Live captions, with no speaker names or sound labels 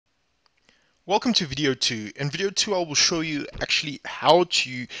Welcome to video 2. In video 2 I will show you actually how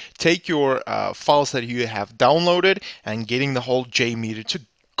to take your files that you have downloaded and getting the whole Jmeter to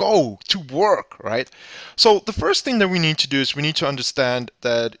go to work, right? So the first thing that we need to do is we need to understand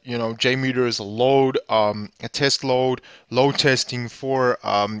that Jmeter is a load, a test load testing for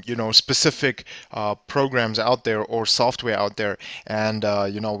specific programs out there or software out there, and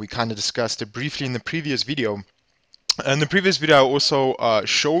we kind of discussed it briefly in the previous video. In the previous video, I also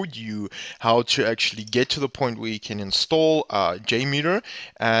showed you how to actually get to the point where you can install JMeter,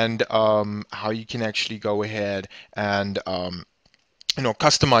 and how you can actually go ahead and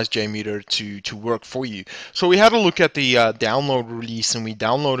customize JMeter to work for you. So we had a look at the download release, and we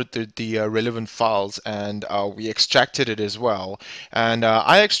downloaded the relevant files, and we extracted it as well. And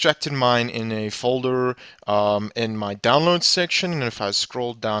I extracted mine in a folder in my download section, and if I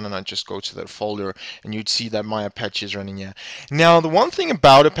scroll down and I just go to that folder, and you'd see that my Apache is running here. Now the one thing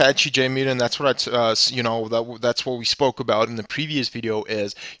about Apache JMeter, and that's what that's what we spoke about in the previous video,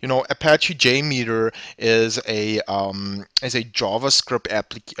 is Apache JMeter is a JavaScript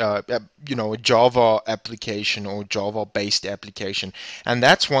a Java application or Java-based application, and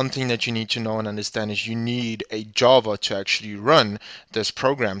that's one thing that you need to know and understand is you need a Java to actually run this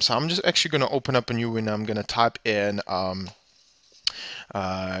program. So I'm just actually going to open up a new window. I'm going to type in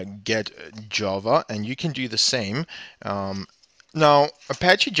get Java, and you can do the same. Now,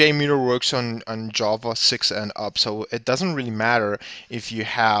 Apache JMeter works on Java 6 and up, so it doesn't really matter if you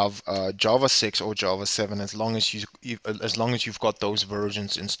have Java 6 or Java 7, as long as you've got those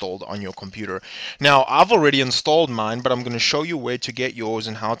versions installed on your computer. Now, I've already installed mine, but I'm going to show you where to get yours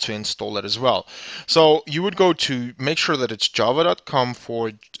and how to install it as well. So you would go to make sure that it's java.com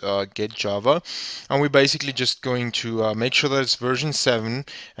for get Java, and we're basically just going to make sure that it's version 7,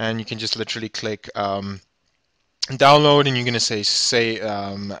 and you can just literally click download, and you're going to say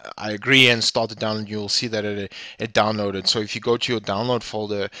I agree and start the download. You'll see that it downloaded. So if you go to your download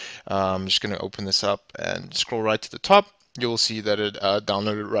folder, I'm just going to open this up and scroll right to the top. You'll see that it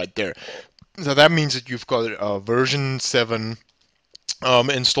downloaded right there. So that means that you've got version 7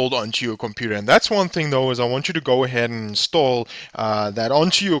 installed onto your computer. And that's one thing though, is I want you to go ahead and install that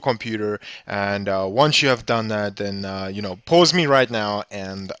onto your computer. And once you have done that, then pause me right now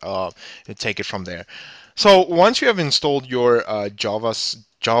and take it from there. So once you have installed your Java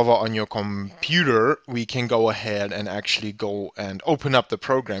on your computer, we can go ahead and actually go and open up the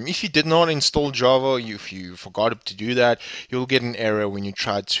program. If you did not install Java, if you forgot to do that, you'll get an error when you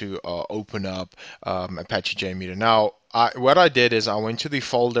try to open up Apache JMeter. Now, what I did is I went to the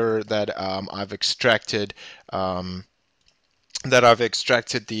folder that I've extracted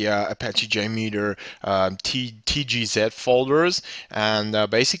the Apache JMeter TGZ folders, and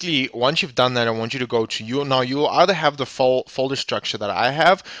basically once you've done that, I want you to go to you'll either have the folder structure that I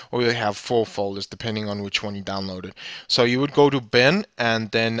have, or you have 4 folders depending on which one you downloaded. So you would go to bin,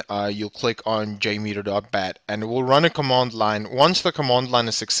 and then you'll click on jmeter.bat, and it will run a command line. Once the command line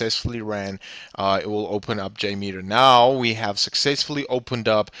is successfully ran, it will open up JMeter. Now we have successfully opened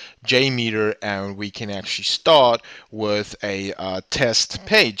up JMeter, and we can actually start with a test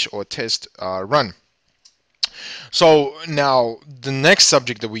page or test run. So now the next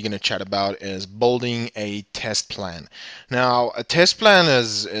subject that we're going to chat about is building a test plan. Now a test plan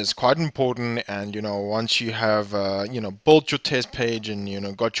is quite important, and once you have built your test page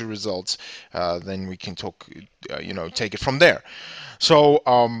and got your results, then we can talk take it from there. So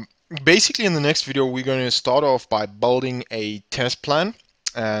basically in the next video we're going to start off by building a test plan,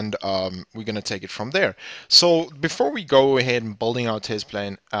 and we're going to take it from there. So before we go ahead and building our test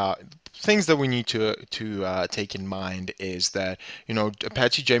plan, things that we need to take in mind is that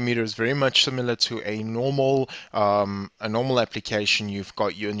Apache JMeter is very much similar to a normal application. You've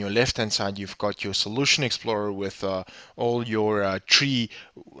got on your left hand side, you've got your solution explorer with all your tree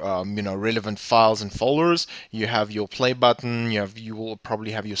relevant files and folders. You have your play button, you will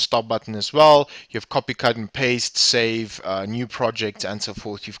probably have your stop button as well. You have copy, cut and paste, save, new project, and so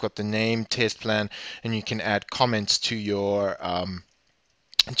forth. You've got the name, test plan, and you can add comments to your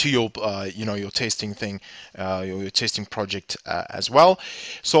your testing thing, your testing project as well.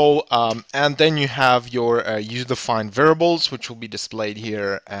 So and then you have your user-defined variables, which will be displayed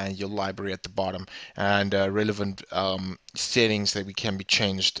here, and your library at the bottom, and relevant settings that can be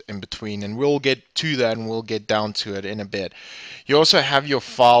changed in between, and we'll get to that and we'll get down to it in a bit. You also have your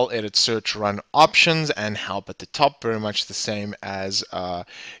file, edit, search, run options, and help at the top, very much the same as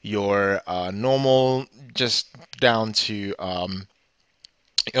your normal, just down to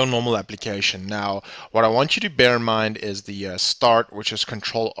your normal application. Now, what I want you to bear in mind is the start, which is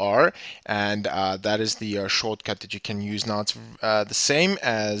Control R, and that is the shortcut that you can use. Now, it's the same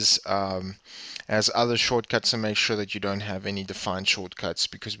as other shortcuts, so make sure that you don't have any defined shortcuts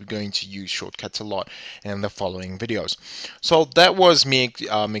because we're going to use shortcuts a lot in the following videos. So that was me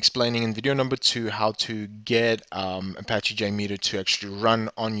explaining in video number 2 how to get Apache Jmeter to actually run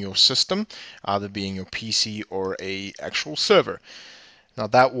on your system, either being your PC or a actual server. Now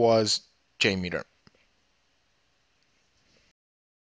that was Jmeter.